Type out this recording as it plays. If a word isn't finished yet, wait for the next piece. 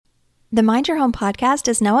The Mind Your Home podcast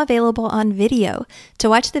is now available on video. To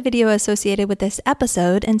watch the video associated with this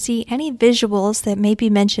episode and see any visuals that may be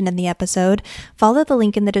mentioned in the episode, follow the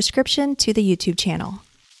link in the description to the YouTube channel.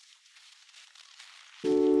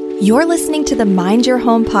 You're listening to the Mind Your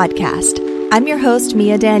Home podcast. I'm your host,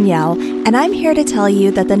 Mia Danielle, and I'm here to tell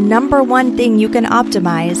you that the number one thing you can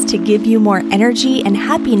optimize to give you more energy and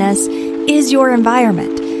happiness is your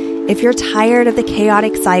environment. If you're tired of the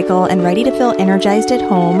chaotic cycle and ready to feel energized at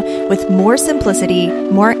home with more simplicity,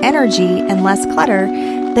 more energy, and less clutter,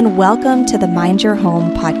 then welcome to the Mind Your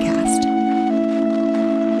Home podcast.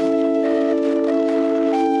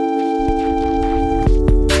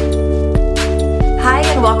 Hi,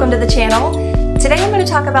 and welcome to the channel. Today I'm going to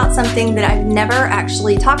talk about something that I've never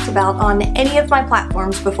actually talked about on any of my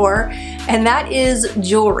platforms before, and that is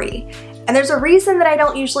jewelry. And there's a reason that I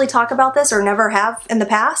don't usually talk about this or never have in the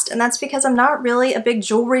past, and that's because I'm not really a big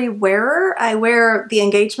jewelry wearer. I wear the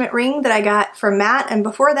engagement ring that I got from Matt, and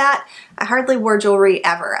before that, I hardly wore jewelry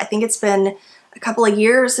ever. I think it's been a couple of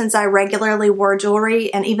years since I regularly wore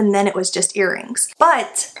jewelry, and even then it was just earrings.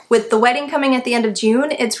 But with the wedding coming at the end of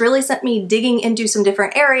June, it's really sent me digging into some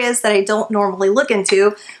different areas that I don't normally look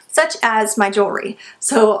into, such as my jewelry.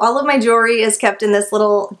 So all of my jewelry is kept in this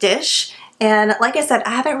little dish. And like I said, I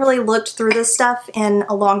haven't really looked through this stuff in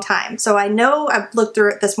a long time. So I know I've looked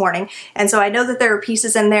through it this morning. And so I know that there are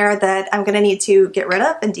pieces in there that I'm going to need to get rid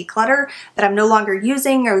of and declutter that I'm no longer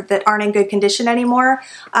using or that aren't in good condition anymore.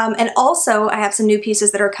 And also I have some new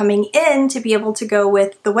pieces that are coming in to be able to go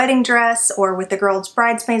with the wedding dress or with the girls'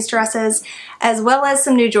 bridesmaids dresses, as well as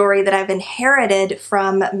some new jewelry that I've inherited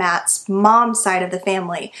from Matt's mom's side of the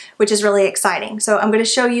family, which is really exciting. So I'm going to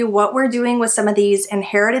show you what we're doing with some of these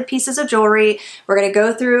inherited pieces of jewelry. We're going to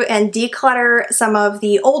go through and declutter some of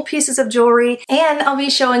the old pieces of jewelry, and I'll be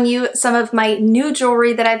showing you some of my new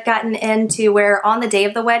jewelry that I've gotten in to wear on the day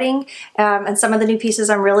of the wedding, and some of the new pieces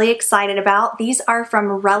I'm really excited about. These are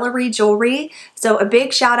from Rellery Jewelry, so a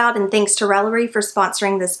big shout out and thanks to Rellery for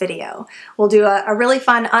sponsoring this video. We'll do a really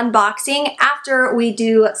fun unboxing after we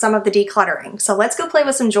do some of the decluttering. So let's go play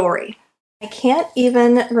with some jewelry. I can't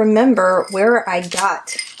even remember where I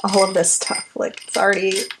got all of this stuff. Like, it's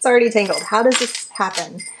already tangled. How does this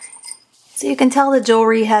happen? So you can tell the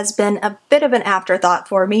jewelry has been a bit of an afterthought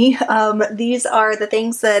for me. These are the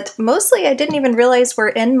things that mostly I didn't even realize were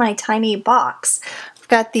in my tiny box. I've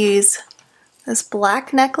got this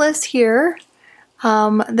black necklace here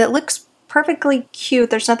that looks perfectly cute.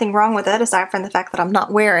 There's nothing wrong with it aside from the fact that I'm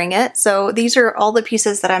not wearing it. So these are all the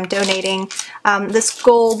pieces that I'm donating. This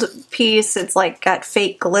gold piece, it's like got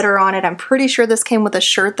fake glitter on it. I'm pretty sure this came with a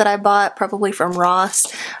shirt that I bought, probably from Ross,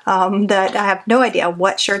 that I have no idea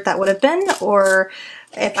what shirt that would have been or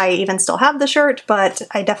if I even still have the shirt, but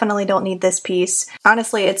I definitely don't need this piece.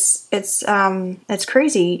 Honestly, it's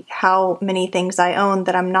crazy how many things I own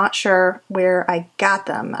that I'm not sure where I got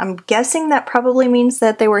them. I'm guessing that probably means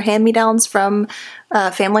that they were hand-me-downs from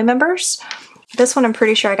family members. This one I'm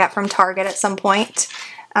pretty sure I got from Target at some point,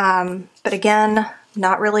 but again,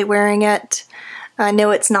 not really wearing it. I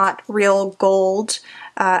know it's not real gold,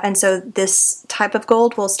 and so this type of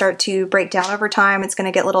gold will start to break down over time. It's going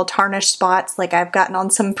to get little tarnished spots like I've gotten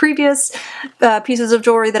on some previous pieces of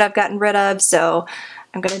jewelry that I've gotten rid of, so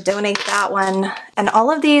I'm going to donate that one. And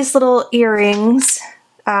all of these little earrings,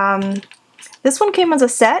 this one came as a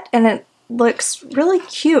set and it looks really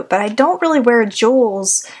cute, but I don't really wear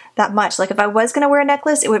jewels that much. Like if I was going to wear a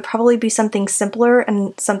necklace, it would probably be something simpler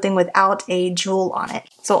and something without a jewel on it.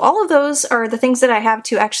 So all of those are the things that I have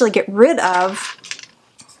to actually get rid of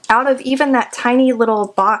out of even that tiny little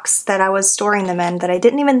box that I was storing them in that I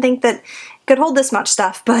didn't even think that could hold this much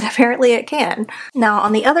stuff, but apparently it can. Now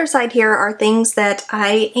on the other side here are things that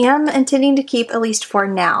I am intending to keep at least for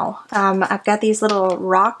now. I've got these little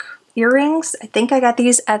rock earrings. I think I got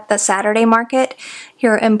these at the Saturday market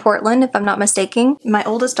here in Portland, if I'm not mistaken. My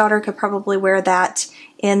oldest daughter could probably wear that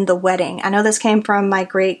in the wedding. I know this came from my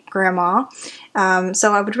great-grandma,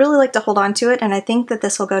 so I would really like to hold on to it, and I think that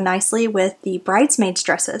this will go nicely with the bridesmaids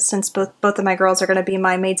dresses, since both of my girls are going to be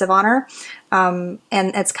my maids of honor, and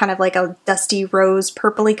it's kind of like a dusty rose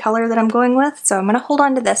purpley color that I'm going with, so I'm going to hold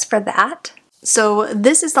on to this for that. So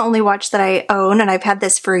this is the only watch that I own, and I've had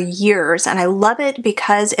this for years, and I love it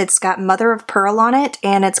because it's got mother of pearl on it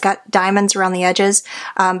and it's got diamonds around the edges,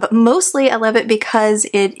 but mostly I love it because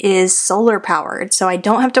it is solar powered, so I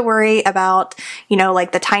don't have to worry about, you know,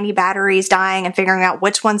 like the tiny batteries dying and figuring out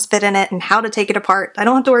which ones fit in it and how to take it apart. I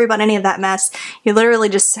don't have to worry about any of that mess. You literally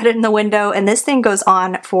just set it in the window and this thing goes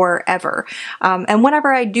on forever. And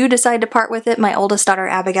whenever I do decide to part with it, my oldest daughter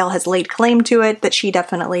Abigail has laid claim to it that she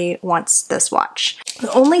definitely wants this this watch.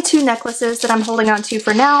 The only two necklaces that I'm holding on to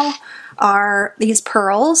for now are these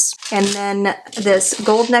pearls and then this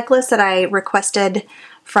gold necklace that I requested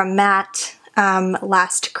from Matt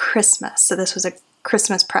last Christmas. So this was a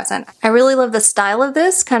Christmas present. I really love the style of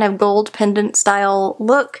this kind of gold pendant style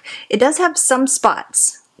look. It does have some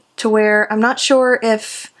spots to where I'm not sure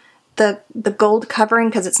if the gold covering,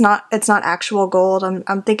 because it's not actual gold.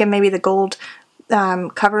 I'm thinking maybe the gold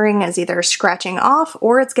covering is either scratching off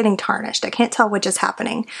or it's getting tarnished. I can't tell which is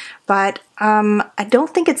happening, but I don't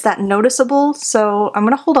think it's that noticeable, so I'm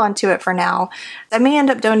gonna hold on to it for now. I may end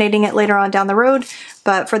up donating it later on down the road,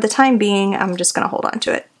 but for the time being, I'm just gonna hold on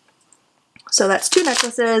to it. So that's two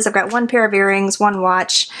necklaces. I've got one pair of earrings, one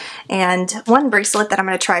watch, and one bracelet that I'm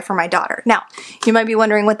going to try for my daughter. Now, you might be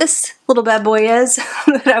wondering what this little bad boy is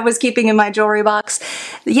that I was keeping in my jewelry box.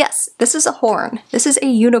 Yes, this is a horn. This is a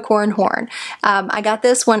unicorn horn. I got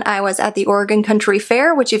this when I was at the Oregon Country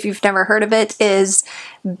Fair, which if you've never heard of it, is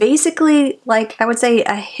basically like, I would say,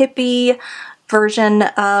 a hippie version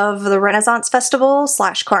of the Renaissance Festival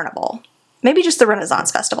 / Carnival. Maybe just the Renaissance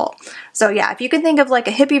Festival. So yeah, if you can think of like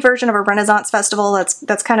a hippie version of a Renaissance Festival,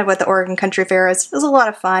 that's kind of what the Oregon Country Fair is. It was a lot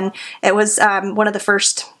of fun. It was one of the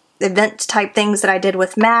first event type things that I did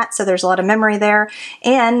with Matt, so there's a lot of memory there.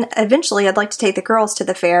 And eventually I'd like to take the girls to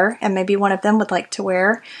the fair, and maybe one of them would like to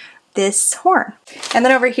wear this horn. And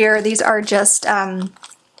then over here, these are just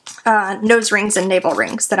nose rings and navel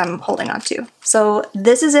rings that I'm holding on to. So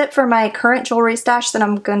this is it for my current jewelry stash that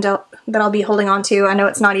I'll be holding on to. I know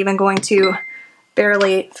it's not even going to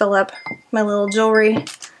barely fill up my little jewelry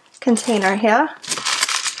container here.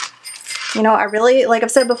 You know, I really, like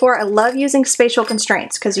I've said before, I love using spatial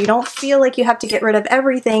constraints because you don't feel like you have to get rid of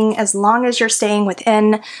everything as long as you're staying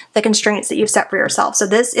within the constraints that you've set for yourself. So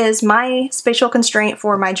this is my spatial constraint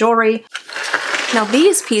for my jewelry. Now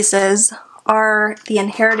these pieces are the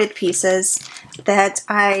inherited pieces that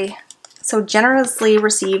I so generously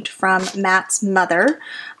received from Matt's mother.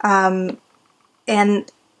 And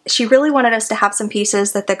she really wanted us to have some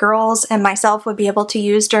pieces that the girls and myself would be able to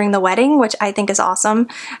use during the wedding, which I think is awesome.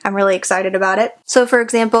 I'm really excited about it. So for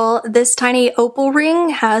example, this tiny opal ring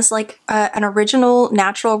has like an original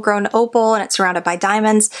natural grown opal and it's surrounded by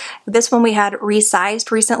diamonds. This one we had resized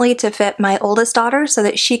recently to fit my oldest daughter so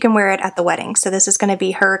that she can wear it at the wedding. So this is going to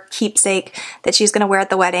be her keepsake that she's going to wear at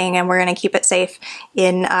the wedding, and we're going to keep it safe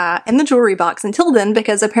in the jewelry box until then,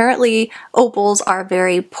 because apparently opals are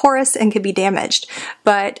very porous and can be damaged.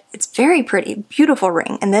 But it's very pretty, beautiful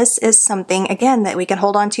ring. And this is something, again, that we can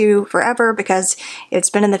hold on to forever because it's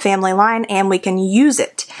been in the family line and we can use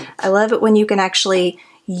it. I love it when you can actually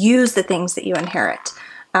use the things that you inherit.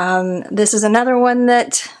 This is another one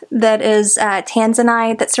that is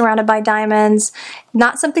tanzanite that's surrounded by diamonds.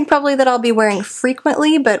 Not something probably that I'll be wearing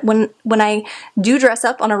frequently, but when I do dress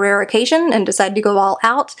up on a rare occasion and decide to go all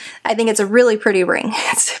out, I think it's a really pretty ring.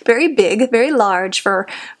 It's very big, very large for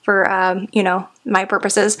you know, my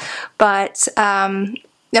purposes, but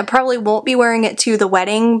I probably won't be wearing it to the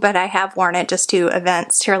wedding, but I have worn it just to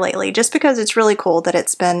events here lately, just because it's really cool that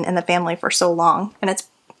it's been in the family for so long, and it's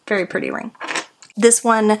a very pretty ring. This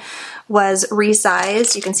one was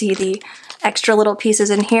resized. You can see the extra little pieces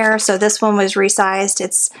in here. So this one was resized.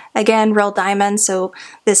 It's, again, real diamond. So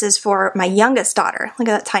this is for my youngest daughter. Look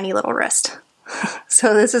at that tiny little wrist.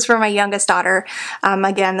 So this is for my youngest daughter.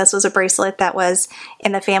 Again, this was a bracelet that was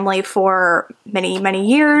in the family for many, many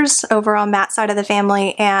years over on Matt's side of the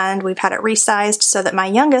family, and we've had it resized so that my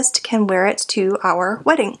youngest can wear it to our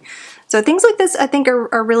wedding. So things like this I think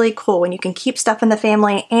are really cool when you can keep stuff in the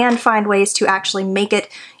family and find ways to actually make it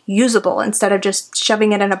usable instead of just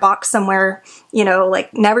shoving it in a box somewhere, you know,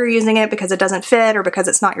 like never using it because it doesn't fit or because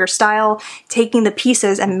it's not your style. Taking the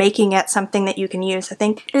pieces and making it something that you can use, I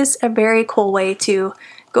think, is a very cool way to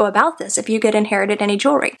go about this if you get inherited any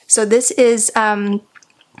jewelry. So this is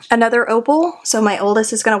another opal. So my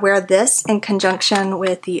oldest is going to wear this in conjunction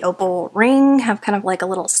with the opal ring, have kind of like a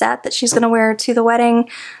little set that she's going to wear to the wedding.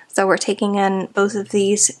 So we're taking in both of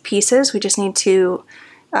these pieces. We just need to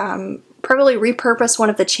probably repurpose one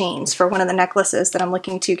of the chains for one of the necklaces that I'm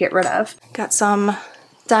looking to get rid of. Got some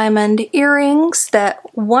diamond earrings that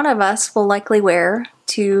one of us will likely wear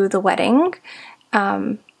to the wedding.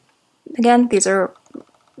 Again, these are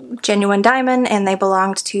genuine diamond and they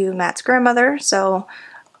belonged to Matt's grandmother, so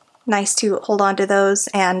nice to hold on to those.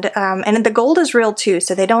 And the gold is real too,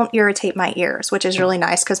 so they don't irritate my ears, which is really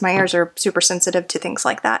nice because my ears are super sensitive to things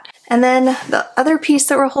like that. And then the other piece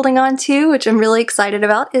that we're holding on to, which I'm really excited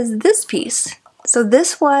about, is this piece. So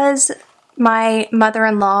this was my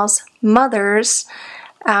mother-in-law's mother's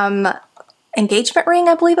engagement ring,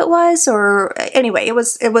 I believe it was, or anyway, it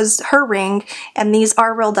was her ring, and these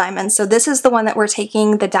are real diamonds. So this is the one that we're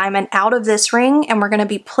taking the diamond out of this ring, and we're going to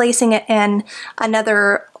be placing it in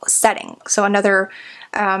another setting, so another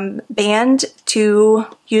band to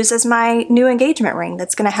use as my new engagement ring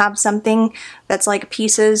that's going to have something that's like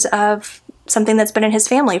pieces of something that's been in his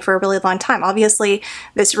family for a really long time. Obviously,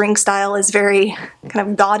 this ring style is very kind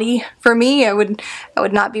of gaudy for me. I would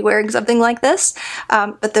not be wearing something like this,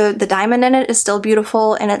 but the diamond in it is still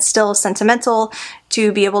beautiful, and it's still sentimental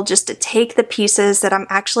to be able just to take the pieces that I'm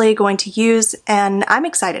actually going to use, and I'm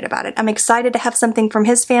excited about it. I'm excited to have something from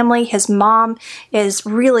his family. His mom is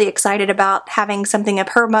really excited about having something of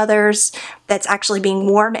her mother's that's actually being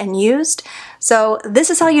worn and used. So this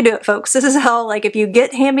is how you do it, folks. This is how, like, if you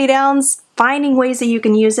get hand-me-downs, finding ways that you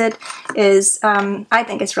can use it is, I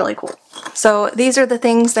think it's really cool. So these are the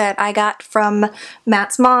things that I got from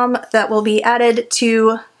Matt's mom that will be added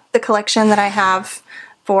to the collection that I have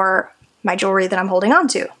for my jewelry that I'm holding on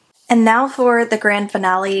to. And now for the grand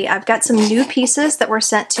finale, I've got some new pieces that were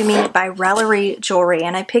sent to me by Rellery Jewelry,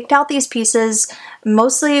 and I picked out these pieces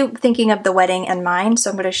mostly thinking of the wedding in mind.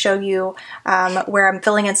 So I'm going to show you where I'm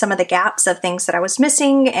filling in some of the gaps of things that I was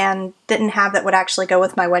missing and didn't have that would actually go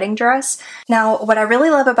with my wedding dress. Now, what I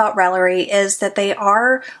really love about Rellery is that they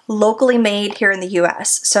are locally made here in the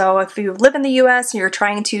US. So if you live in the US and you're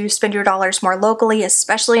trying to spend your dollars more locally,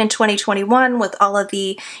 especially in 2021 with all of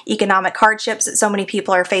the economic hardships that so many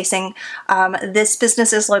people are facing, this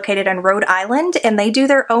business is located in Rhode Island, and they do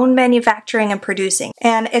their own manufacturing and producing.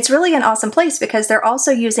 And it's really an awesome place because they're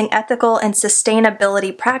also using ethical and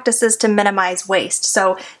sustainability practices to minimize waste.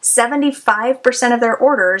 So 75% of their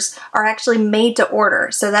orders are actually made to order.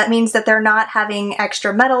 So that means that they're not having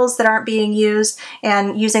extra metals that aren't being used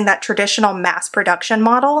and using that traditional mass production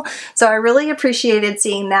model. So I really appreciated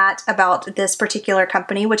seeing that about this particular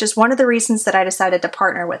company, which is one of the reasons that I decided to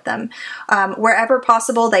partner with them. Wherever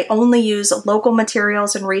possible, they only use local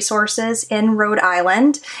materials and resources in Rhode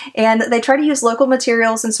Island, and they try to use local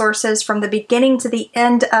materials and sources from the beginning to the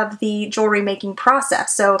end of the jewelry making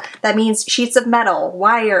process. So that means sheets of metal,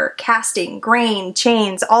 wire, casting, grain,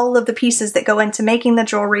 chains, all of the pieces that go into making the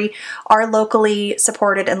jewelry are locally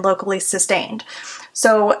supported and locally sustained.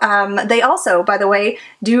 So they also, by the way,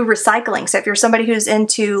 do recycling. So if you're somebody who's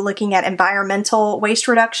into looking at environmental waste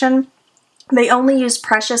reduction, they only use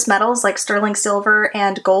precious metals like sterling silver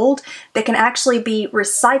and gold that can actually be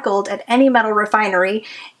recycled at any metal refinery,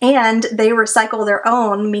 and they recycle their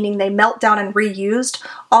own, meaning they melt down and reused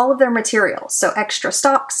all of their materials. So extra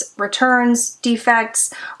stocks, returns,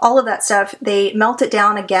 defects, all of that stuff, they melt it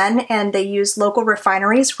down again, and they use local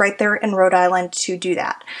refineries right there in Rhode Island to do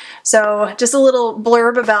that. So just a little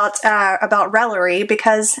blurb about Rellery,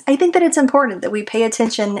 because I think that it's important that we pay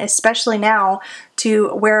attention, especially now, to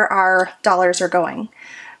where our dollars are going.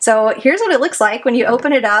 So here's what it looks like when you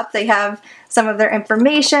open it up. They have some of their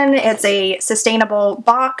information. It's a sustainable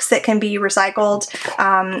box that can be recycled.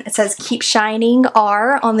 It says Keep Shining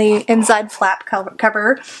R on the inside flap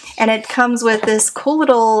cover, and it comes with this cool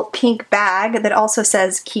little pink bag that also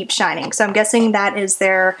says Keep Shining. So I'm guessing that is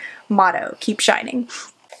their motto, Keep Shining.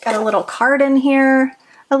 Got a little card in here.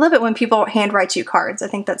 I love it when people handwrite you cards. I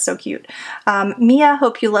think that's so cute. Mia,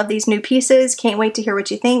 hope you love these new pieces. Can't wait to hear what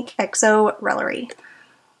you think. XO Rellery.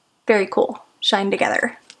 Very cool. Shine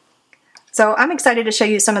together. So I'm excited to show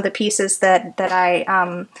you some of the pieces that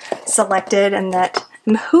I selected and that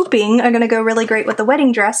I'm hoping are going to go really great with the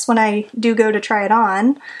wedding dress when I do go to try it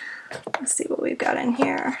on. Let's see what we've got in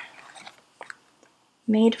here.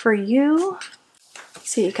 Made for you. Let's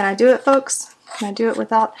see, can I do it, folks? Can I do it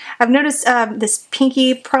without? I've noticed this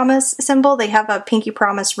pinky promise symbol. They have a pinky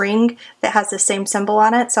promise ring that has the same symbol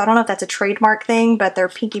on it. So I don't know if that's a trademark thing, but their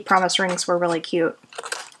pinky promise rings were really cute.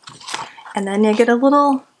 And then you get a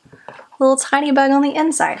little tiny bug on the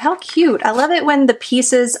inside. How cute. I love it when the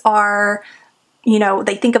pieces are, you know,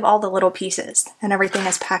 they think of all the little pieces and everything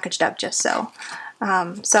is packaged up just so.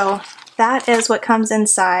 So that is what comes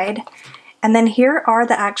inside. And then here are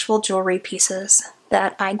the actual jewelry pieces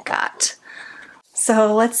that I got.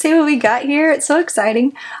 So let's see what we got here. It's so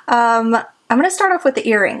exciting. I'm going to start off with the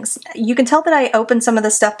earrings. You can tell that I opened some of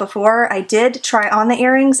the stuff before. I did try on the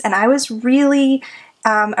earrings, and I was really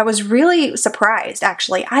surprised,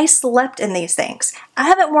 actually. I slept in these things. I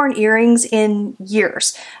haven't worn earrings in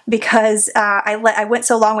years because I went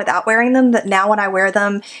so long without wearing them that now when I wear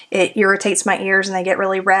them, it irritates my ears and they get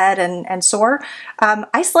really red and sore.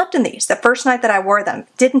 I slept in these the first night that I wore them.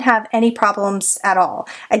 Didn't have any problems at all.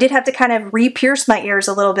 I did have to kind of re-pierce my ears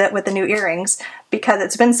a little bit with the new earrings because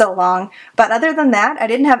it's been so long. But other than that, I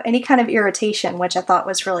didn't have any kind of irritation, which I thought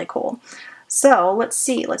was really cool. So let's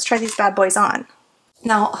see, let's try these bad boys on.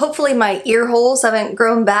 Now, hopefully my ear holes haven't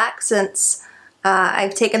grown back since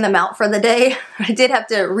I've taken them out for the day. I did have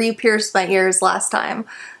to re-pierce my ears last time.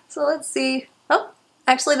 So let's see. Oh,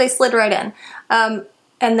 actually they slid right in. And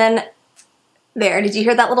then there, did you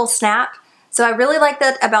hear that little snap? So I really like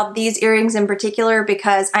that about these earrings in particular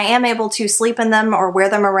because I am able to sleep in them or wear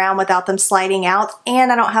them around without them sliding out,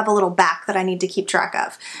 and I don't have a little back that I need to keep track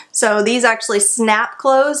of. So these actually snap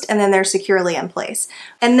closed and then they're securely in place.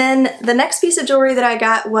 And then the next piece of jewelry that I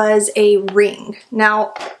got was a ring.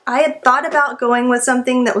 Now, I had thought about going with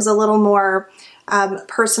something that was a little more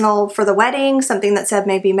personal for the wedding, something that said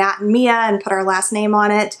maybe Matt and Mia and put our last name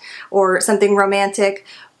on it, or something romantic.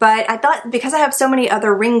 But I thought because I have so many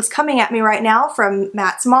other rings coming at me right now from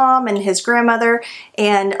Matt's mom and his grandmother,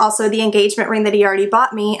 and also the engagement ring that he already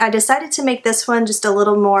bought me, I decided to make this one just a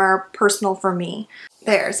little more personal for me.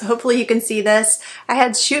 There, so hopefully you can see this. I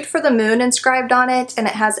had Shoot for the Moon inscribed on it, and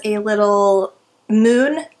it has a little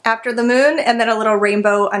moon after the moon and then a little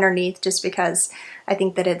rainbow underneath, just because I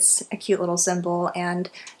think that it's a cute little symbol. And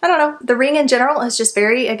I don't know, the ring in general is just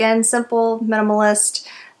very, again, simple, minimalist,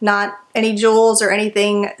 not any jewels or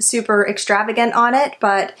anything super extravagant on it,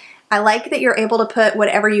 but I like that you're able to put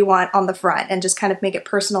whatever you want on the front and just kind of make it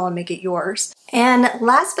personal and make it yours. And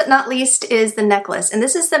last but not least is the necklace. And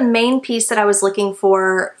this is the main piece that I was looking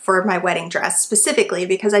for my wedding dress specifically,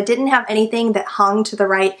 because I didn't have anything that hung to the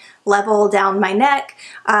right level down my neck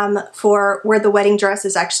for where the wedding dress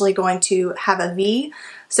is actually going to have a V.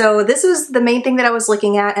 So this was the main thing that I was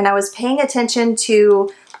looking at, and I was paying attention to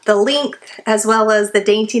the length as well as the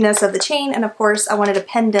daintiness of the chain, and of course I wanted a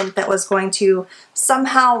pendant that was going to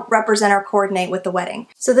somehow represent or coordinate with the wedding.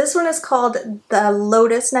 So this one is called the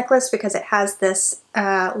Lotus necklace because it has this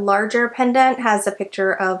larger pendant, has a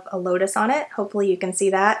picture of a lotus on it. Hopefully you can see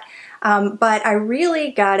that. But I really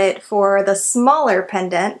got it for the smaller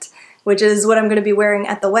pendant, which is what I'm going to be wearing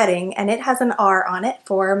at the wedding, and it has an R on it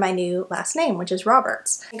for my new last name, which is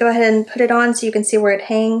Roberts. Go ahead and put it on so you can see where it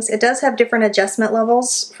hangs. It does have different adjustment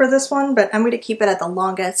levels for this one, but I'm going to keep it at the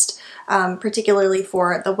longest, particularly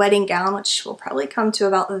for the wedding gown, which will probably come to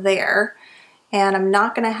about there. And I'm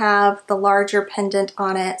not going to have the larger pendant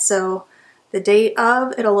on it, so the day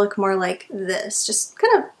of, it'll look more like this. Just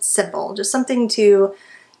kind of simple, just something to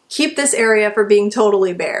keep this area for being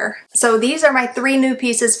totally bare. So these are my 3 new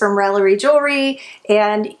pieces from Rellery Jewelry,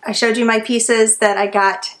 and I showed you my pieces that I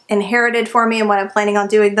got inherited for me and what I'm planning on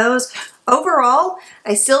doing those. Overall,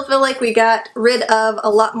 I still feel like we got rid of a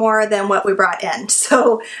lot more than what we brought in.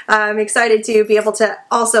 So I'm excited to be able to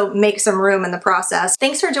also make some room in the process.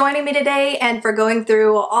 Thanks for joining me today and for going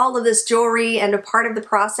through all of this jewelry and a part of the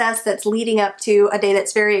process that's leading up to a day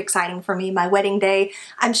that's very exciting for me, my wedding day.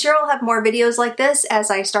 I'm sure I'll have more videos like this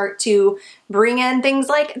as I start to bring in things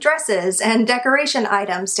like dresses and decoration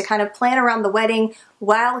items to kind of plan around the wedding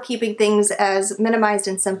while keeping things as minimized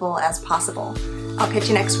and simple as possible. I'll catch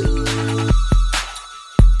you next week.